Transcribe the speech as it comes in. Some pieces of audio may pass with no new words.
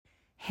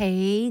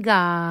Hey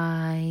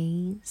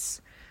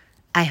guys,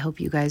 I hope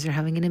you guys are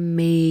having an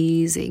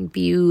amazing,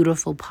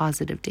 beautiful,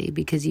 positive day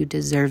because you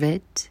deserve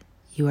it.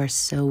 You are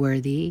so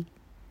worthy.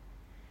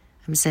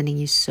 I'm sending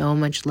you so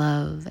much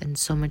love and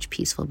so much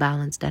peaceful,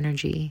 balanced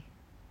energy.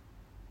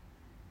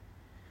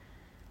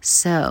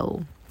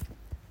 So,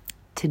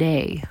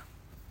 today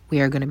we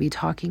are going to be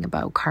talking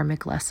about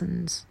karmic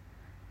lessons.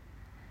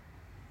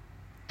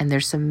 And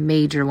there's some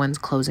major ones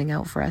closing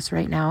out for us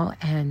right now,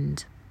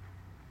 and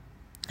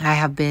I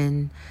have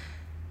been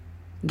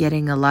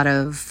getting a lot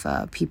of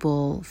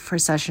people for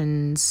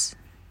sessions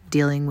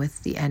dealing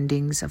with the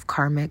endings of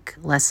karmic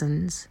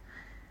lessons.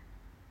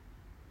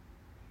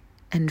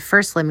 And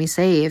first, let me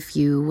say, if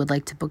you would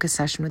like to book a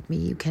session with me,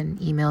 you can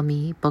email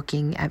me,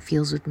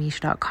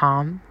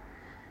 booking@feelswithmish.com.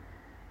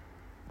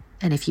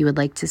 And if you would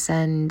like to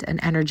send an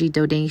energy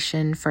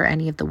donation for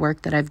any of the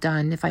work that I've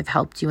done, if I've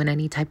helped you in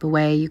any type of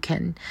way, you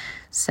can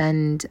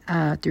send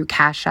through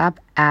Cash App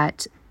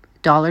at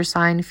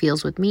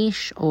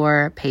 $feelswithmish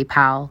or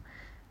PayPal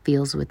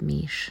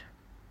feelswithmish.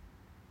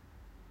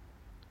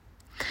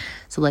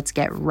 So let's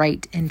get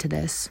right into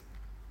this.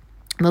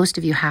 Most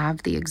of you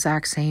have the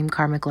exact same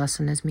karmic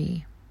lesson as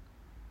me.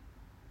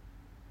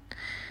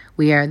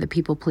 We are the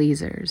people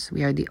pleasers.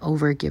 We are the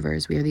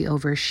overgivers. We are the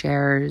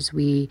oversharers.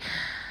 We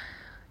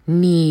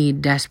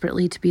need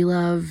desperately to be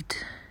loved.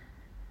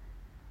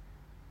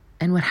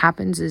 And what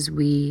happens is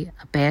we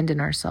abandon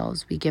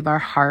ourselves. We give our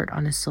heart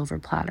on a silver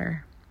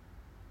platter.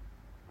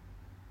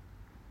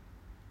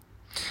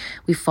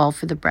 We fall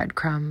for the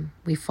breadcrumb.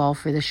 We fall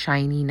for the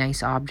shiny,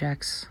 nice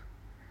objects.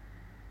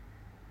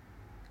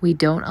 We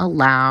don't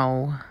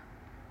allow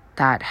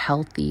that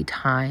healthy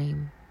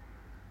time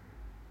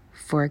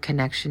for a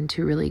connection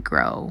to really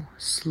grow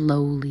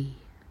slowly.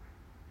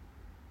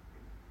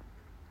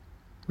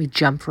 We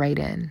jump right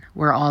in.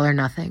 We're all or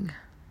nothing.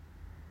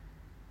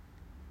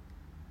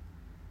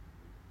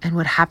 And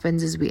what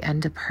happens is we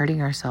end up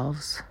hurting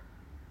ourselves.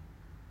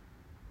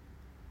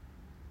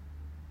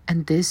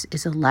 And this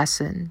is a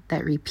lesson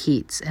that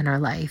repeats in our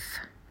life.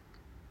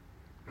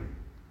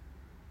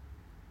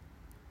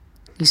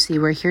 You see,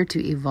 we're here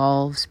to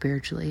evolve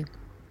spiritually.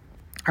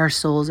 Our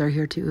souls are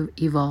here to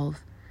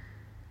evolve.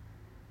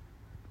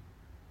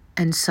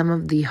 And some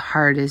of the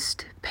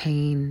hardest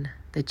pain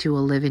that you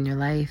will live in your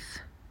life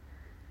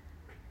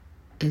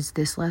is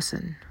this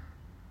lesson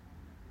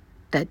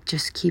that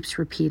just keeps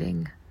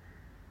repeating.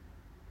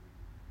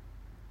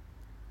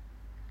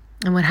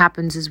 And what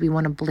happens is we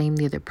want to blame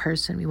the other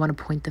person. We want to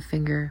point the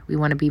finger. We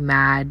want to be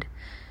mad.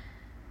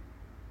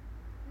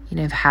 You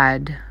know, I've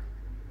had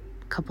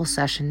a couple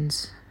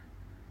sessions,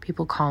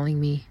 people calling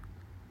me,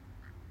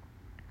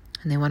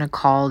 and they want to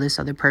call this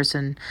other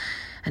person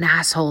an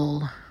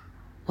asshole.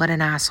 What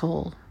an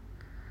asshole.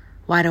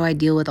 Why do I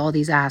deal with all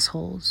these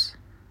assholes?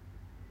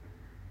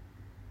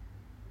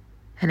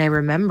 And I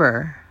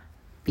remember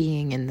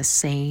being in the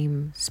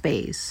same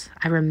space.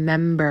 I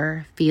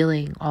remember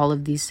feeling all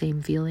of these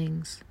same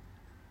feelings.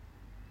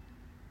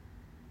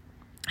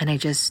 And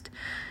it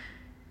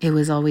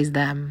was always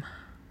them.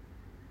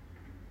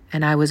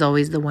 And I was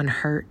always the one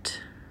hurt,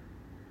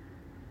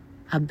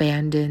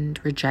 abandoned,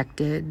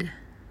 rejected,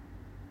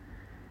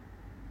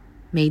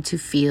 made to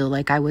feel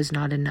like I was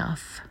not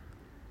enough.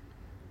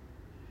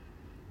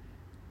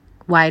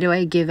 Why do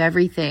I give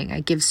everything? I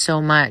give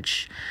so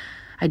much.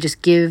 I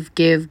just give,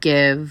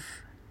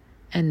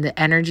 and the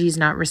energy is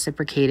not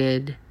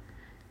reciprocated,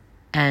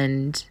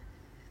 and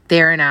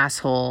they're an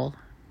asshole.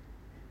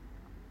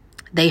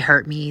 They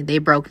hurt me, they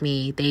broke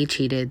me, they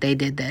cheated, they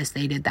did this,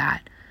 they did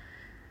that.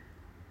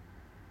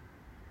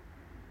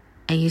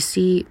 And you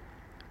see,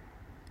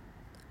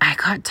 I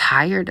got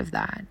tired of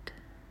that.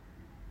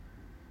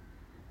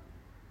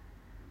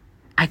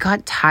 I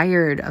got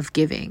tired of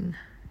giving,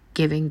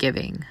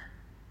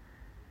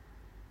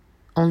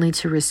 only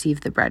to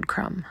receive the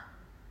breadcrumb.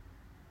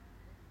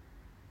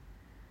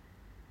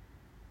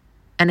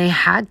 And I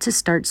had to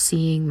start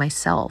seeing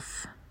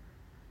myself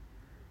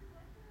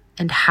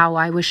and how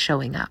I was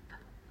showing up.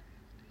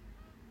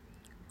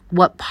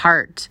 What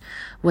part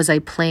was I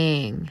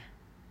playing?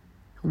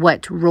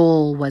 What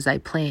role was I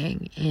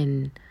playing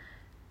in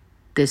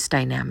this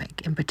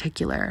dynamic in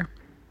particular?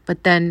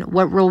 But then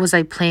what role was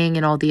I playing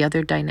in all the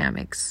other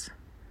dynamics?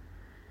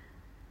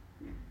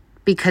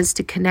 Because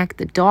to connect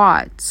the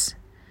dots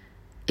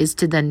is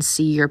to then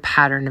see your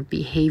pattern of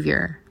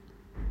behavior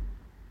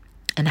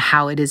and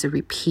how it is a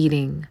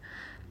repeating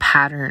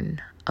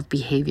pattern of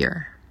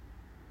behavior.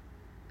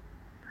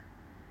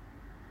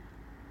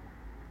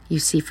 You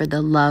see, for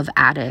the love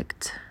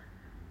addict,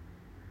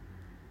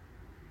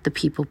 the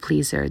people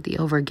pleaser, the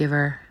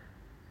overgiver,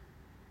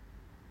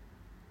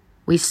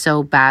 we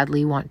so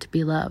badly want to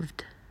be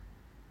loved.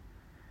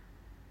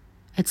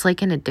 It's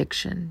like an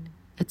addiction.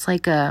 It's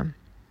like a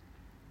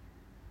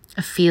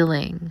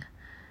feeling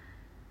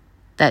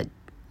that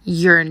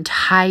your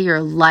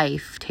entire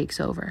life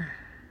takes over.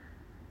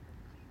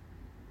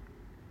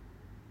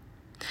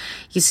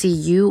 You see,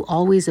 you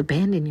always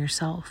abandon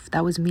yourself.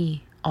 That was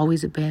me,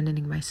 always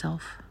abandoning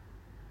myself.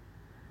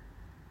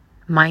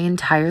 My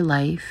entire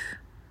life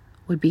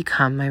would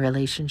become my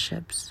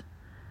relationships,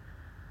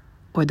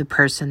 or the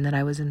person that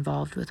I was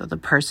involved with, or the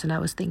person I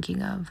was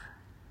thinking of.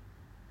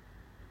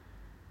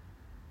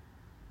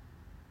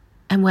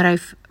 And what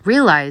I've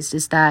realized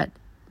is that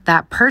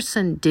that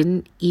person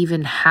didn't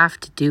even have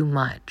to do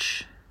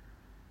much.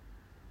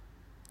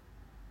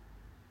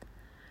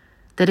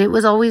 That it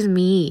was always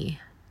me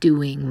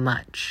doing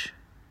much,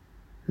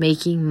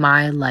 making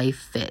my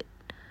life fit,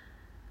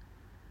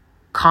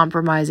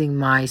 compromising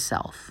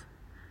myself,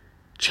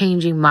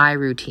 changing my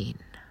routine.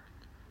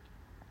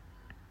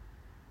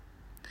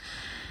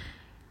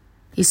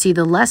 You see,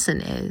 the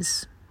lesson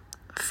is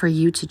for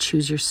you to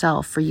choose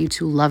yourself, for you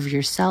to love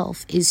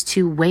yourself, is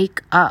to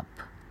wake up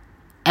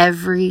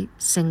every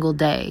single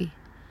day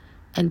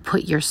and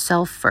put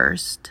yourself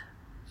first,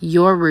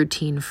 your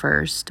routine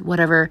first,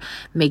 whatever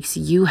makes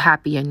you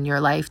happy in your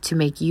life, to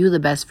make you the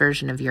best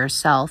version of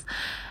yourself.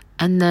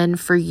 And then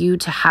for you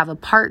to have a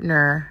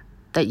partner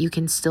that you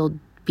can still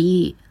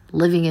be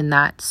living in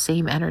that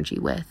same energy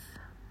with,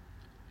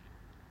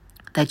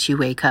 that you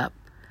wake up,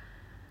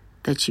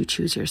 that you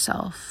choose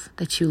yourself,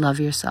 that you love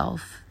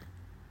yourself.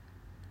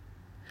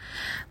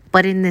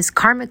 But in this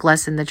karmic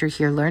lesson that you're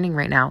here learning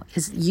right now,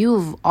 is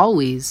you've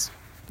always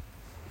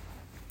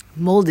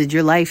molded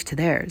your life to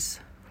theirs.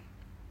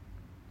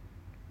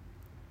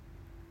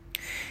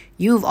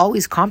 You've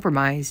always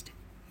compromised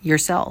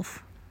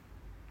yourself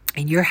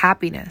and your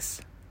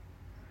happiness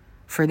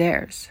for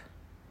theirs.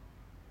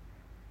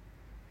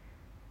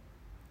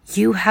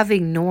 You have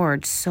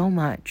ignored so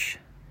much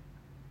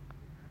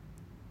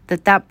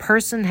that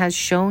person has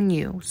shown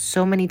you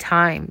so many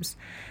times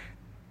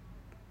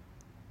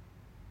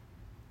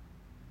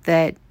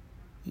that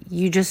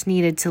you just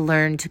needed to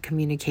learn to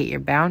communicate your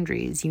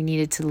boundaries. You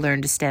needed to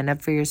learn to stand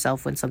up for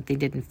yourself when something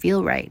didn't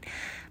feel right,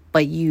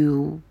 but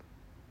you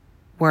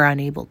were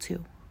unable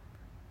to.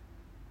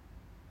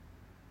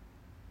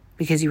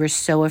 Because you were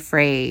so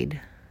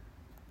afraid,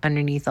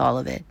 underneath all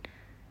of it,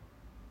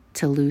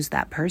 to lose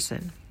that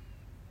person.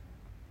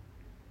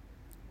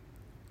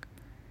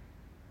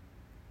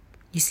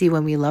 You see,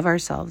 when we love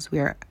ourselves, we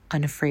are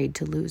unafraid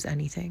to lose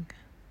anything,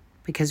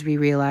 because we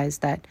realize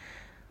that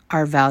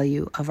our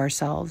value of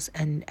ourselves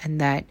and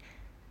that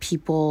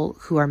people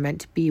who are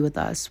meant to be with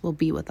us will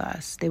be with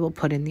us. They will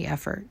put in the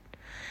effort.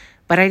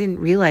 But I didn't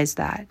realize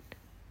that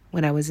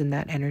when I was in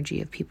that energy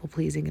of people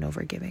pleasing and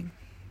overgiving.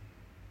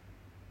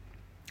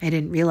 I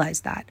didn't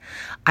realize that.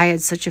 I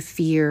had such a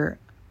fear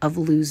of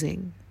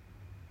losing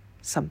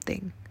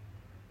something.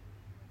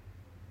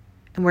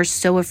 And we're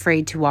so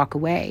afraid to walk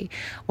away.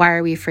 Why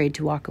are we afraid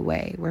to walk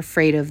away? We're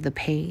afraid of the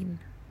pain.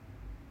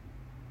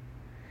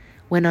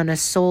 When on a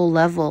soul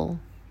level,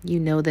 you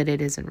know that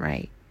it isn't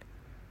right.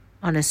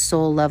 On a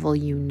soul level,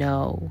 you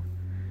know,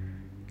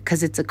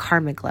 because it's a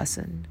karmic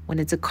lesson. When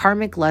it's a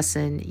karmic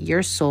lesson,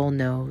 your soul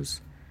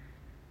knows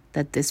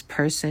that this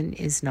person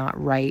is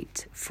not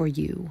right for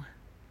you.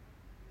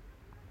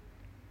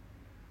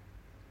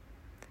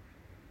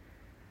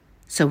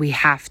 So we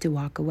have to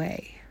walk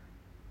away.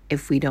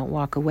 If we don't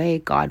walk away,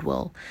 God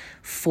will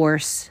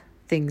force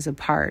things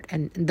apart.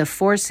 And the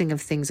forcing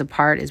of things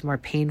apart is more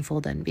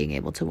painful than being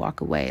able to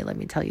walk away. Let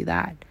me tell you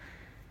that.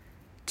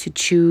 To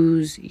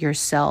choose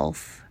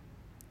yourself,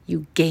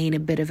 you gain a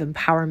bit of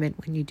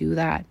empowerment when you do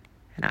that.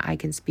 And I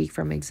can speak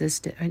from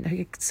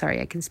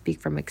I can speak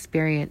from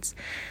experience.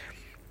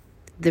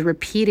 The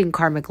repeating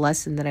karmic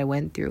lesson that I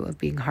went through of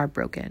being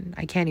heartbroken,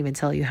 I can't even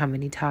tell you how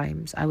many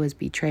times I was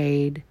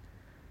betrayed,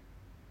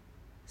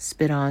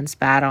 spit on,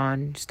 spat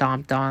on,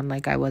 stomped on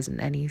like I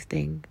wasn't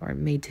anything, or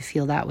made to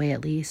feel that way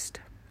at least.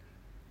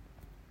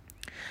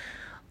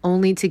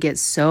 Only to get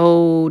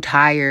so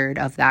tired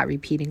of that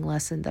repeating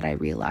lesson that I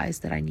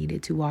realized that I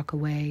needed to walk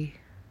away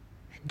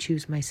and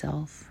choose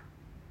myself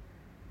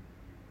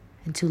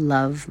and to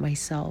love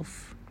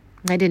myself.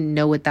 I didn't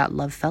know what that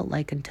love felt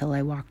like until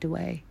I walked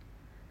away.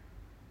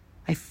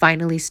 I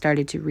finally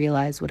started to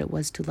realize what it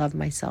was to love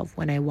myself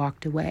when I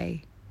walked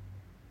away.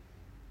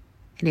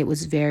 And it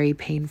was very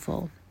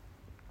painful.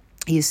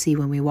 You see,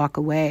 when we walk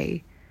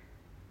away,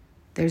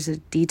 there's a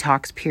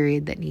detox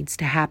period that needs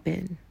to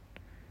happen.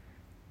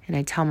 And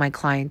I tell my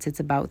clients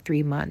it's about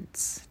 3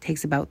 months. It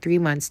takes about 3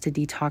 months to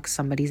detox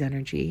somebody's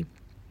energy,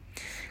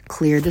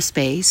 clear the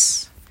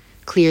space,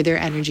 clear their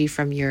energy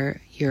from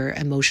your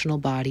emotional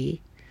body,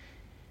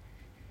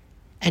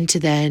 and to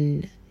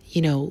then,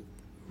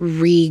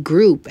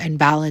 regroup and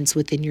balance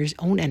within your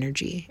own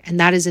energy. And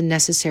that is a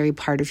necessary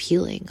part of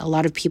healing. A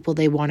lot of people,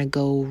 they want to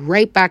go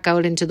right back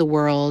out into the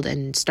world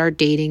and start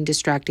dating,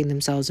 distracting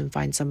themselves, and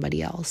find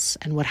somebody else.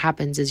 And what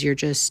happens is you're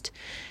just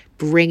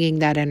bringing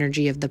that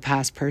energy of the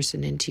past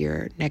person into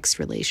your next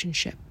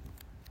relationship.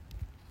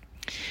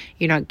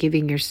 You're not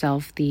giving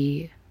yourself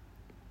the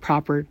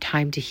proper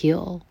time to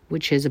heal,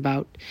 which is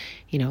about,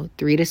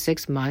 3 to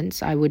 6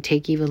 months. I would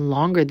take even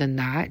longer than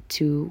that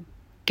to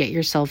get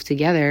yourself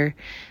together,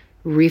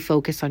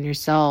 refocus on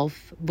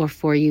yourself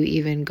before you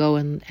even go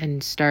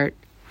and start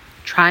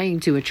trying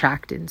to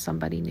attract in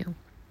somebody new.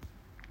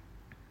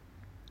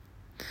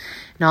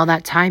 And all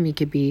that time you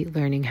could be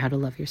learning how to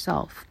love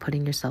yourself,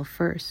 putting yourself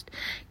first,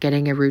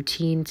 getting a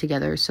routine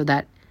together so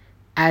that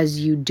as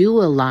you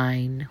do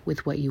align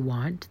with what you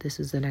want, this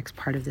is the next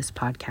part of this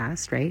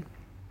podcast, right?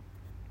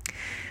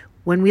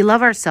 When we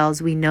love ourselves,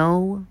 we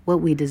know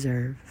what we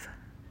deserve.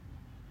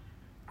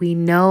 We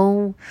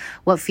know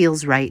what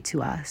feels right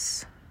to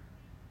us.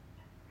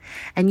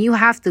 And you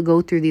have to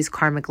go through these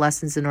karmic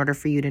lessons in order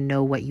for you to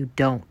know what you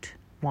don't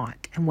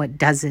want and what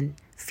doesn't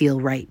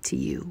feel right to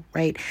you,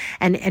 right?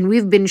 And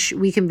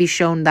we can be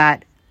shown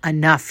that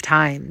enough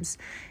times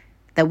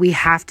that we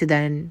have to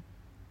then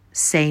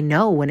say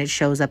no when it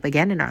shows up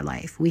again in our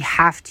life. We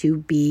have to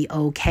be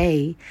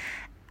okay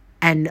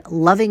and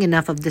loving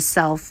enough of the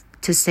self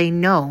to say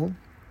no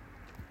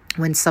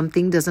when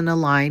something doesn't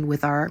align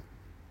with our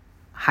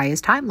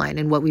highest timeline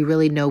and what we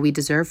really know we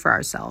deserve for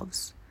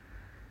ourselves.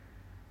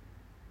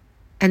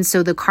 And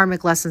so the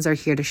karmic lessons are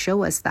here to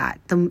show us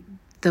that.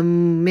 The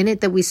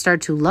minute that we start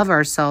to love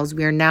ourselves,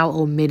 we are now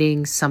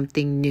omitting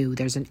something new.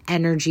 There's an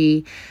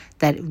energy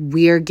that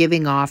we are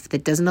giving off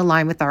that doesn't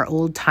align with our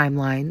old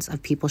timelines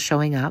of people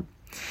showing up.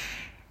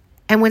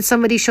 And when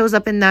somebody shows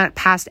up in that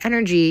past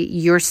energy,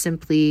 you're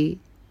simply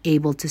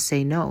able to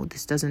say, no,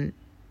 this doesn't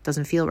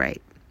feel right.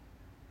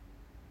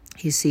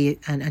 You see,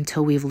 and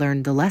until we've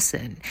learned the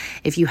lesson.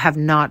 If you have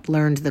not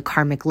learned the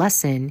karmic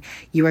lesson,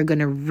 you are going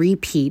to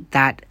repeat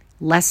that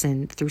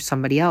lesson through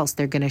somebody else.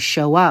 They're going to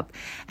show up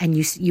and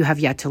you have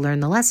yet to learn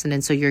the lesson.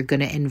 And so you're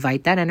going to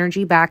invite that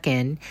energy back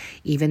in,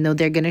 even though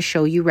they're going to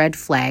show you red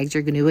flags.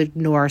 You're going to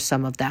ignore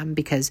some of them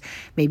because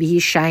maybe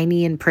he's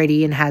shiny and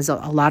pretty and has a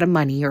lot of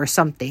money or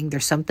something.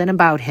 There's something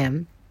about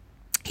him.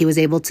 He was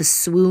able to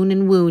swoon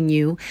and woon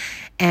you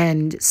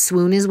and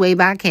swoon his way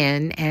back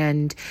in,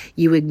 and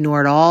you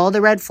ignored all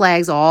the red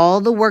flags, all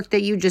the work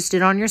that you just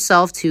did on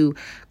yourself to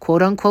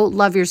quote unquote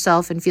love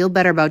yourself and feel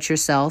better about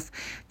yourself.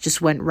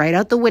 Just went right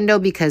out the window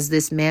because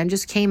this man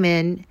just came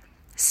in,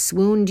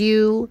 swooned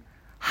you,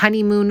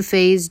 honeymoon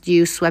phased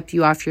you, swept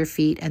you off your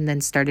feet, and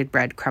then started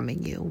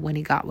breadcrumbing you when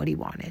he got what he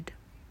wanted.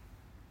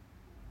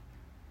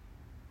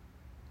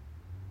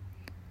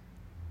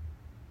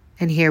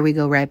 And here we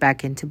go right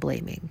back into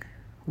blaming.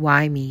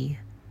 Why me?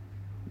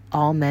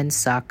 All men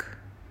suck.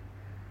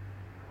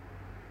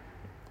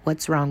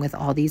 What's wrong with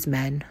all these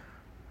men?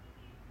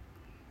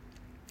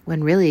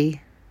 When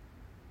really,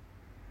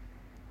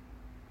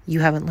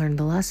 you haven't learned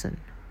the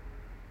lesson.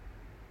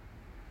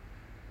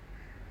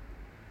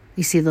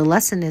 You see, the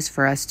lesson is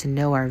for us to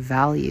know our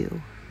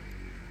value,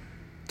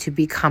 to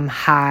become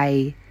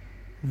high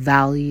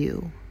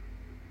value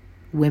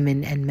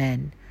women and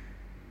men.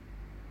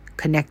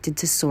 Connected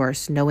to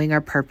source, knowing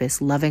our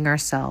purpose, loving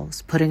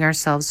ourselves, putting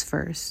ourselves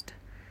first,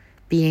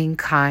 being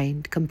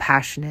kind,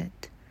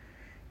 compassionate,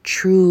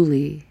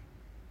 truly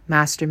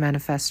master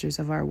manifestors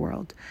of our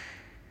world.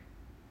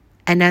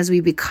 And as we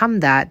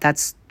become that,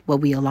 that's what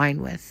we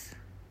align with.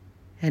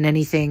 And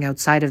anything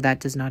outside of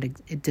that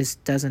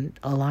just doesn't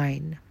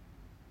align.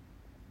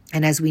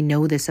 And as we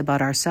know this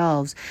about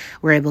ourselves,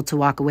 we're able to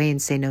walk away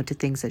and say no to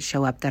things that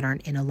show up that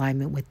aren't in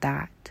alignment with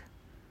that.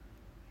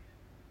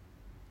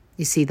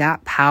 You see,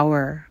 that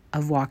power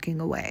of walking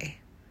away,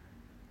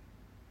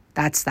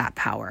 that's that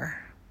power.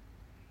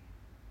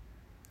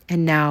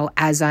 And now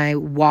as I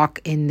walk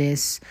in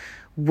this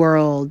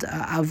world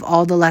of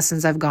all the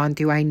lessons I've gone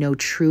through, I know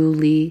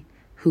truly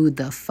who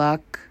the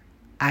fuck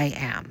I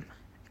am.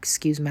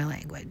 Excuse my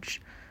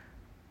language.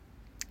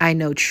 I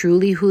know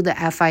truly who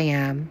the F I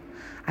am.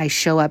 I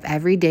show up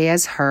every day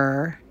as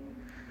her.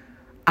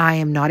 I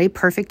am not a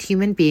perfect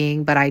human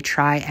being, but I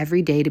try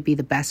every day to be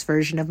the best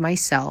version of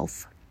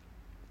myself.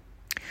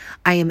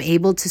 I am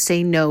able to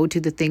say no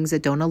to the things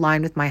that don't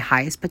align with my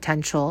highest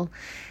potential.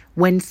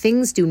 When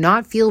things do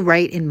not feel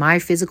right in my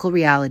physical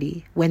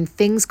reality, when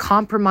things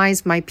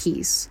compromise my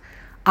peace,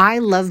 I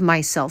love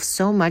myself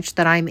so much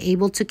that I'm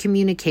able to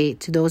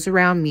communicate to those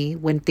around me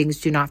when things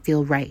do not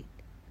feel right.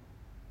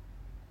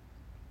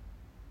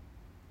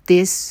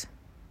 This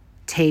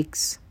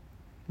takes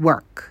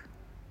work.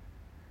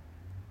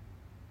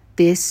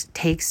 This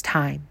takes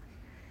time.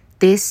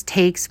 This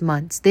takes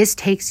months, this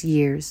takes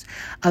years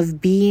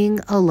of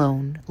being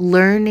alone,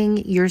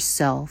 learning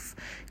yourself,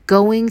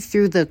 going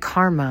through the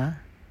karma,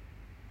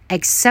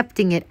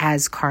 accepting it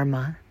as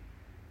karma,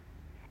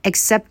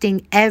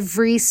 accepting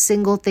every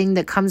single thing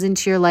that comes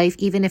into your life,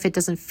 even if it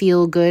doesn't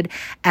feel good,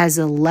 as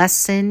a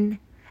lesson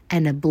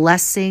and a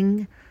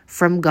blessing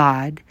from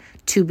God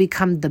to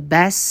become the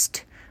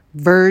best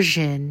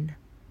version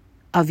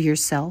of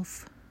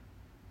yourself.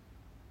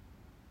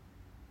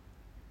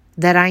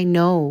 That I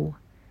know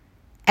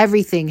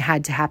everything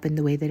had to happen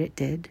the way that it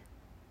did.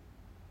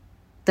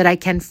 That I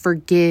can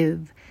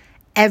forgive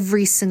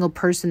every single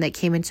person that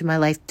came into my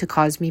life to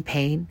cause me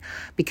pain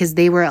because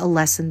they were a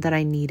lesson that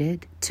I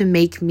needed to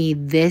make me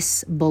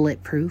this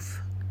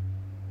bulletproof,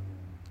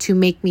 to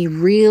make me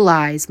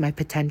realize my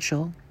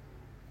potential,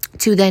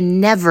 to then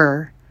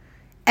never,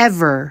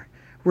 ever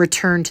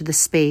return to the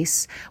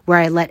space where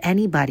I let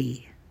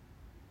anybody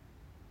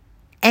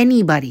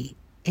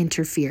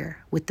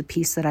interfere with the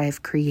peace that I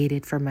have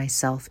created for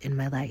myself in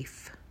my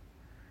life.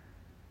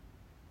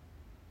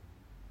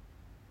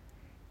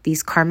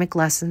 These karmic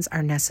lessons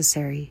are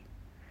necessary.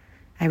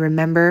 I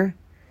remember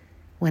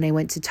when I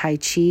went to Tai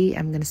Chi,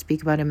 I'm going to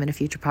speak about him in a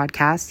future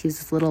podcast. He was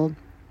this little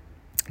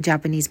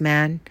Japanese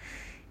man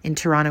in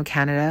Toronto,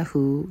 Canada,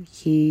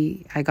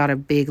 I got a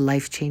big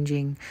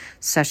life-changing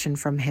session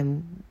from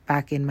him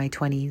back in my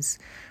 20s.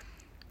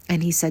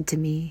 And he said to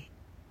me,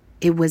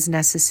 it was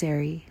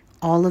necessary.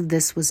 All of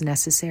this was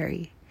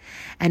necessary.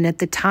 And at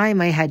the time,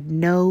 I had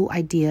no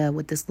idea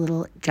what this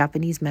little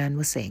Japanese man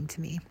was saying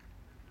to me.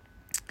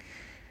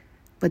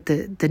 But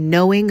the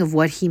knowing of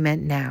what he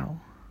meant now,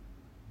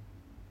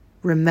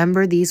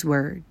 remember these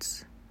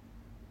words.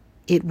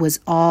 It was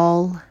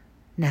all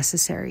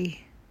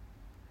necessary.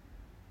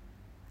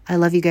 I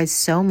love you guys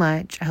so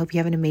much. I hope you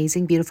have an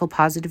amazing, beautiful,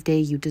 positive day.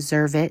 You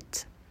deserve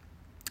it.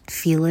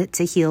 Feel it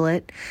to heal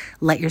it.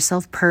 Let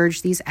yourself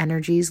purge these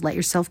energies. Let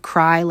yourself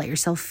cry. Let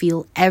yourself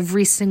feel.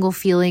 Every single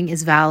feeling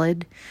is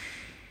valid.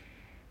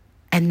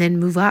 And then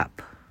move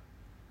up,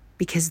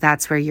 because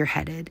that's where you're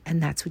headed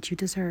and that's what you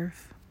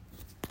deserve.